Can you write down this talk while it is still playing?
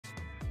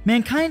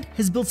Mankind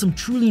has built some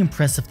truly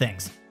impressive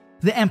things.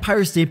 The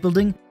Empire State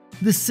Building,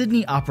 the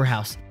Sydney Opera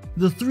House,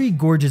 the Three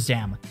Gorges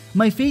Dam,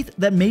 my faith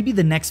that maybe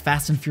the next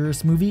Fast and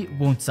Furious movie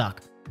won't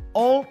suck.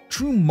 All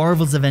true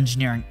marvels of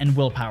engineering and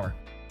willpower.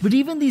 But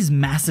even these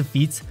massive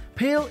feats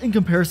pale in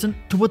comparison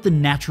to what the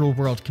natural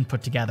world can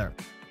put together.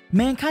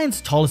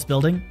 Mankind's tallest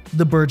building,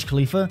 the Burj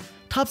Khalifa,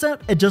 tops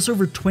out at just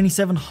over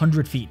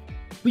 2,700 feet,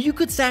 but you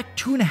could stack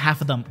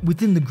 2.5 of them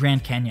within the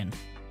Grand Canyon.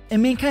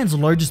 And mankind's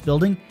largest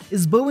building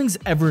is Boeing's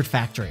Everett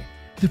factory,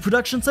 the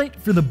production site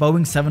for the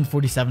Boeing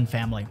 747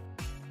 family.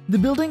 The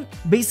building,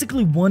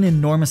 basically one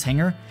enormous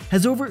hangar,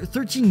 has over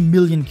 13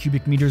 million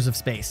cubic meters of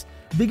space,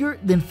 bigger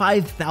than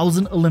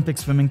 5,000 Olympic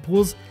swimming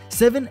pools,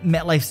 7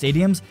 MetLife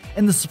stadiums,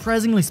 and the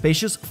surprisingly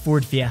spacious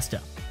Ford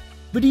Fiesta.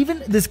 But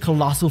even this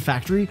colossal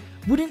factory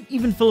wouldn't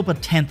even fill up a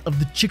tenth of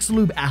the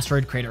Chicxulub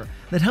asteroid crater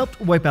that helped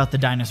wipe out the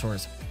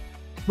dinosaurs.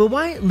 But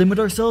why limit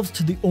ourselves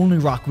to the only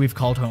rock we've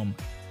called home?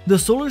 The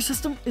solar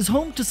system is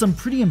home to some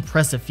pretty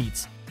impressive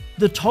feats.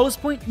 The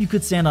tallest point you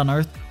could stand on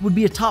Earth would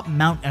be atop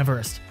Mount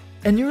Everest,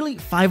 and nearly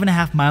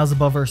 5.5 miles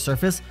above Earth's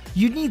surface,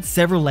 you'd need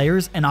several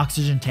layers and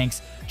oxygen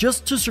tanks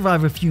just to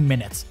survive a few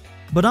minutes.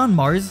 But on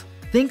Mars,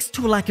 thanks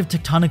to a lack of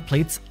tectonic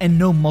plates and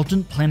no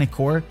molten planet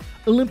core,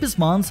 Olympus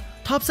Mons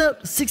tops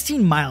out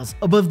 16 miles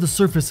above the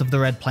surface of the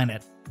red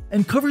planet,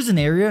 and covers an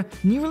area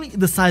nearly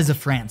the size of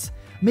France,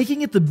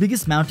 making it the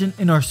biggest mountain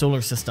in our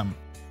solar system.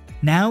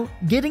 Now,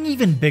 getting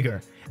even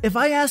bigger, if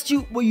I asked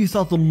you what you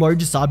thought the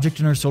largest object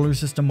in our solar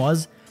system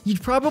was,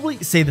 you'd probably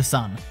say the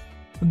Sun.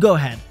 Go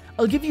ahead,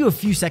 I'll give you a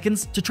few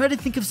seconds to try to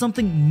think of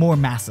something more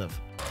massive.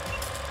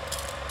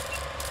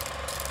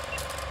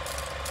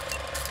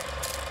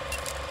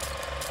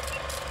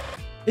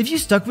 If you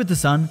stuck with the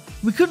Sun,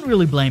 we couldn't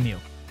really blame you.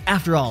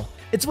 After all,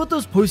 it's what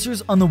those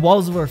posters on the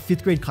walls of our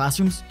 5th grade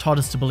classrooms taught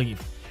us to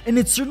believe, and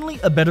it's certainly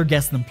a better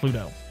guess than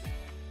Pluto.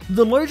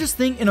 The largest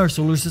thing in our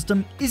solar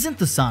system isn't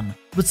the Sun,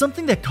 but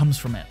something that comes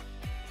from it.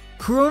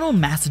 Coronal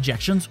mass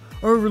ejections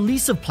are a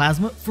release of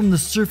plasma from the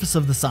surface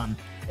of the Sun,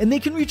 and they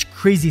can reach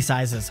crazy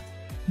sizes.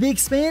 They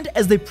expand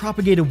as they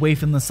propagate away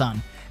from the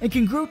Sun, and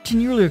can grow to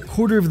nearly a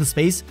quarter of the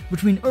space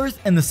between Earth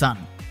and the Sun.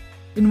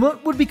 In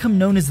what would become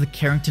known as the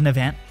Carrington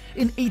event,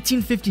 in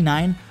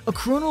 1859, a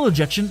coronal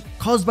ejection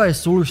caused by a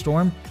solar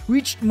storm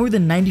reached more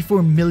than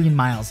 94 million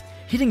miles,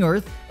 hitting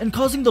Earth and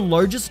causing the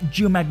largest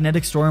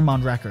geomagnetic storm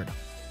on record.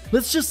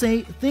 Let's just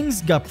say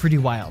things got pretty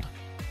wild.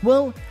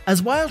 Well,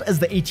 as wild as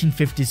the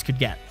 1850s could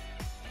get.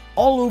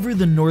 All over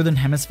the northern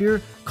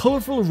hemisphere,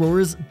 colorful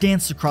auroras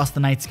danced across the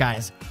night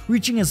skies,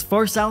 reaching as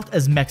far south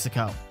as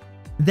Mexico.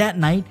 That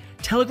night,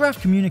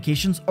 telegraph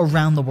communications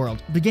around the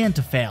world began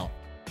to fail.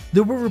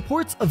 There were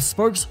reports of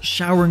sparks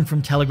showering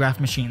from telegraph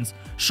machines,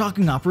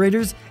 shocking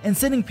operators and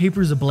setting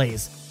papers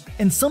ablaze.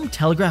 And some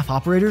telegraph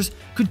operators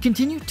could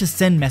continue to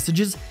send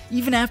messages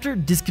even after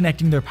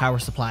disconnecting their power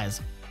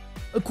supplies.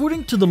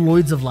 According to the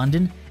Lloyds of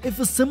London, if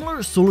a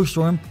similar solar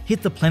storm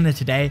hit the planet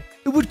today,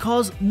 it would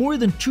cause more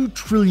than $2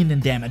 trillion in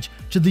damage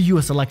to the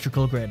US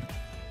electrical grid.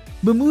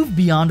 But move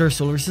beyond our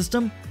solar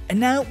system, and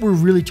now we're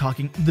really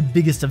talking the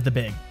biggest of the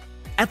big.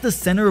 At the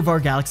center of our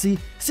galaxy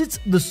sits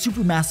the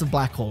supermassive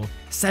black hole,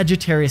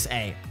 Sagittarius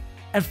A.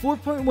 At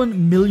 4.1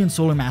 million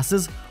solar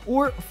masses,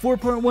 or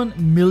 4.1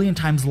 million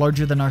times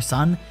larger than our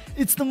Sun,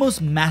 it's the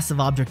most massive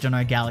object in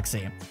our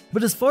galaxy.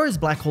 But as far as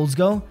black holes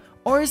go,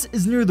 ours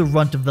is near the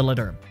runt of the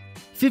litter.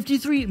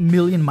 53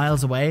 million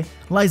miles away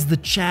lies the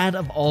Chad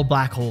of all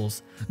black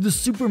holes, the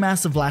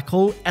supermassive black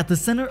hole at the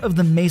center of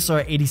the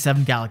MESAR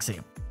 87 galaxy.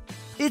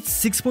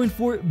 It's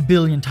 6.4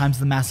 billion times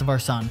the mass of our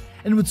Sun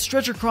and would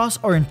stretch across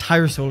our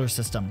entire solar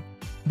system.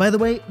 By the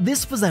way,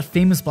 this was that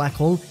famous black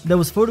hole that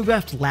was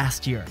photographed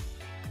last year.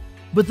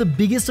 But the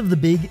biggest of the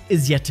big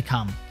is yet to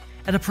come.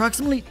 At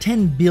approximately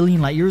 10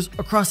 billion light years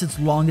across its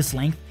longest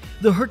length,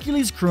 the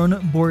Hercules-Corona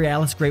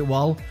Borealis Great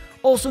Wall,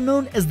 also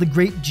known as the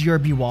Great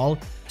GRB Wall,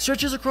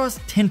 stretches across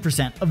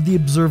 10% of the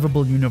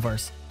observable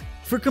universe.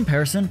 For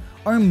comparison,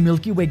 our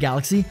Milky Way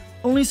galaxy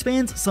only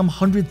spans some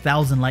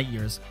 100,000 light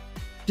years.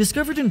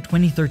 Discovered in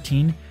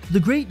 2013, the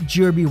Great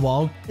GRB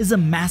Wall is a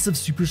massive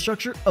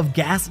superstructure of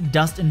gas,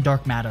 dust, and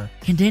dark matter,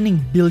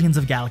 containing billions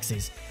of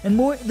galaxies, and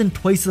more than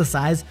twice the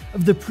size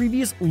of the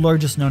previous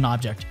largest known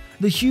object,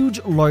 the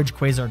huge Large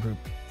Quasar Group.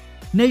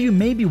 Now you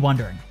may be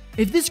wondering,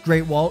 if this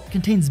Great Wall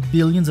contains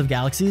billions of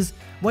galaxies,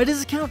 why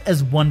does it count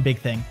as one big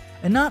thing,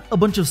 and not a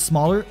bunch of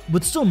smaller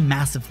but still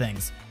massive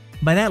things?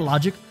 By that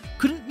logic,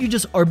 couldn't you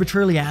just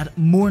arbitrarily add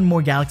more and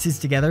more galaxies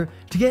together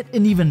to get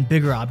an even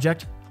bigger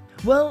object?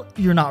 Well,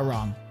 you're not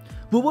wrong.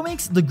 But what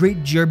makes the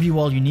Great GRB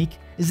Wall unique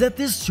is that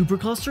this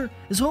supercluster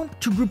is home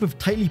to a group of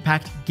tightly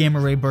packed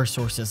gamma-ray burst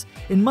sources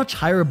in much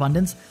higher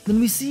abundance than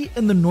we see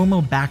in the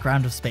normal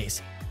background of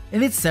space,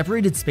 and it's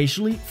separated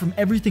spatially from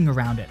everything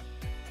around it.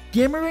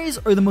 Gamma rays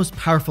are the most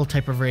powerful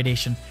type of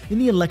radiation in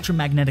the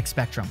electromagnetic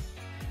spectrum.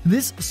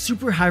 This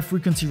super high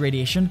frequency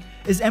radiation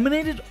is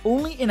emanated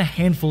only in a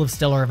handful of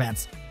stellar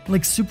events,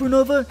 like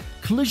supernova,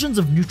 collisions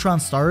of neutron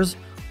stars,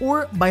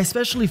 or by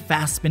especially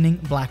fast spinning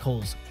black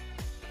holes.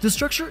 The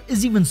structure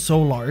is even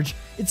so large,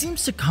 it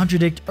seems to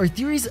contradict our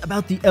theories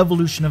about the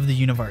evolution of the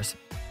universe.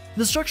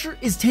 The structure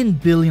is 10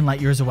 billion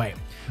light years away,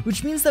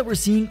 which means that we're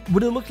seeing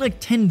what it looked like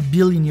 10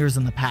 billion years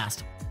in the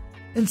past.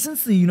 And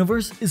since the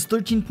universe is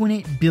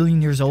 13.8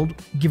 billion years old,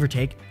 give or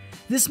take,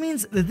 this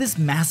means that this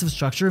massive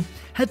structure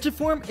had to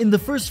form in the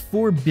first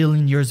 4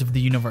 billion years of the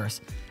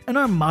universe, and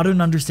our modern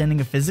understanding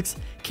of physics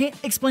can't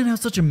explain how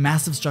such a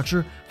massive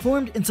structure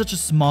formed in such a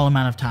small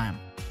amount of time.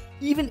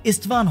 Even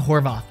Istvan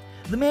Horvath,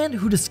 the man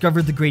who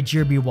discovered the Great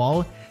GRB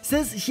wall,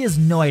 says he has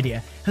no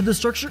idea how the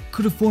structure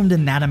could have formed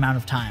in that amount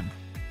of time.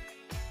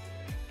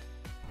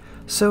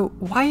 So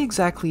why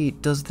exactly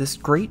does this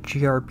Great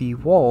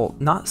GRB wall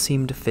not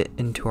seem to fit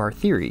into our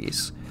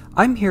theories?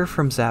 I'm here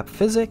from Zap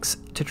Physics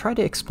to try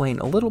to explain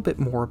a little bit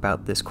more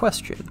about this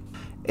question.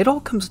 It all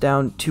comes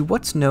down to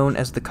what's known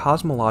as the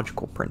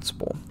cosmological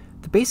principle.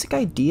 The basic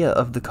idea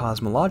of the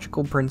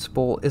cosmological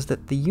principle is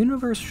that the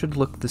universe should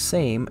look the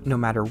same no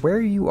matter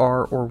where you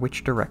are or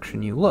which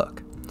direction you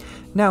look.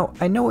 Now,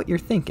 I know what you're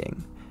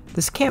thinking.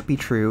 This can't be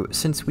true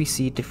since we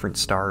see different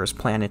stars,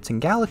 planets, and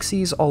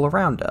galaxies all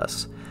around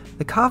us.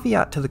 The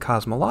caveat to the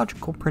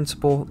cosmological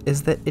principle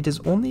is that it is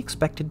only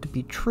expected to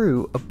be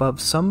true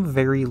above some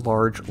very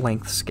large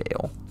length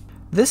scale.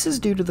 This is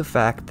due to the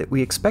fact that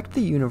we expect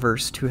the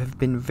universe to have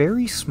been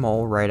very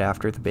small right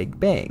after the Big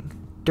Bang.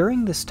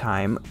 During this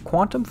time,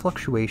 quantum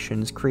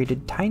fluctuations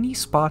created tiny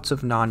spots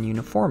of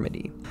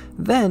non-uniformity.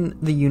 Then,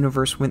 the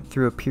universe went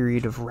through a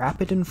period of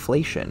rapid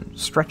inflation,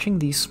 stretching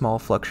these small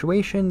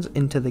fluctuations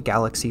into the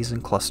galaxies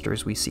and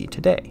clusters we see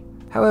today.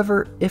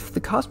 However, if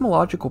the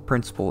cosmological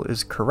principle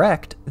is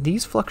correct,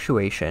 these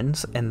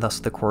fluctuations, and thus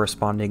the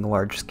corresponding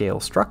large-scale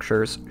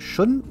structures,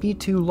 shouldn't be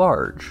too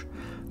large.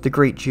 The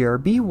Great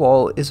GRB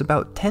wall is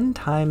about 10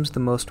 times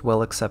the most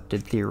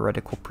well-accepted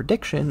theoretical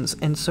predictions,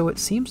 and so it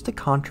seems to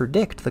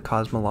contradict the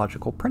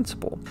cosmological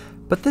principle.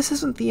 But this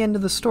isn't the end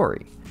of the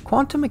story.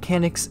 Quantum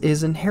mechanics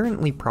is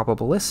inherently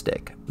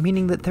probabilistic,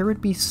 meaning that there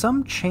would be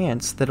some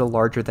chance that a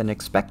larger than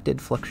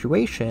expected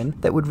fluctuation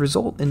that would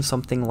result in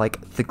something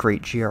like the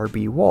Great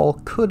GRB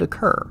wall could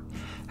occur.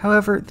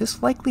 However,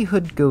 this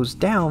likelihood goes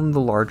down the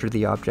larger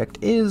the object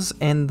is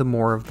and the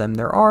more of them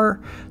there are,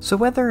 so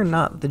whether or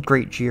not the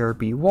Great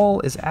GRB wall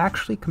is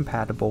actually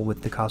compatible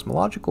with the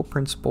cosmological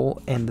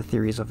principle and the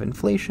theories of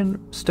inflation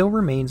still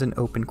remains an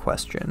open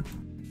question.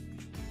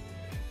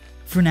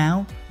 For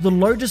now, the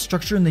largest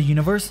structure in the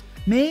universe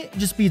may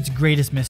just be its greatest mystery.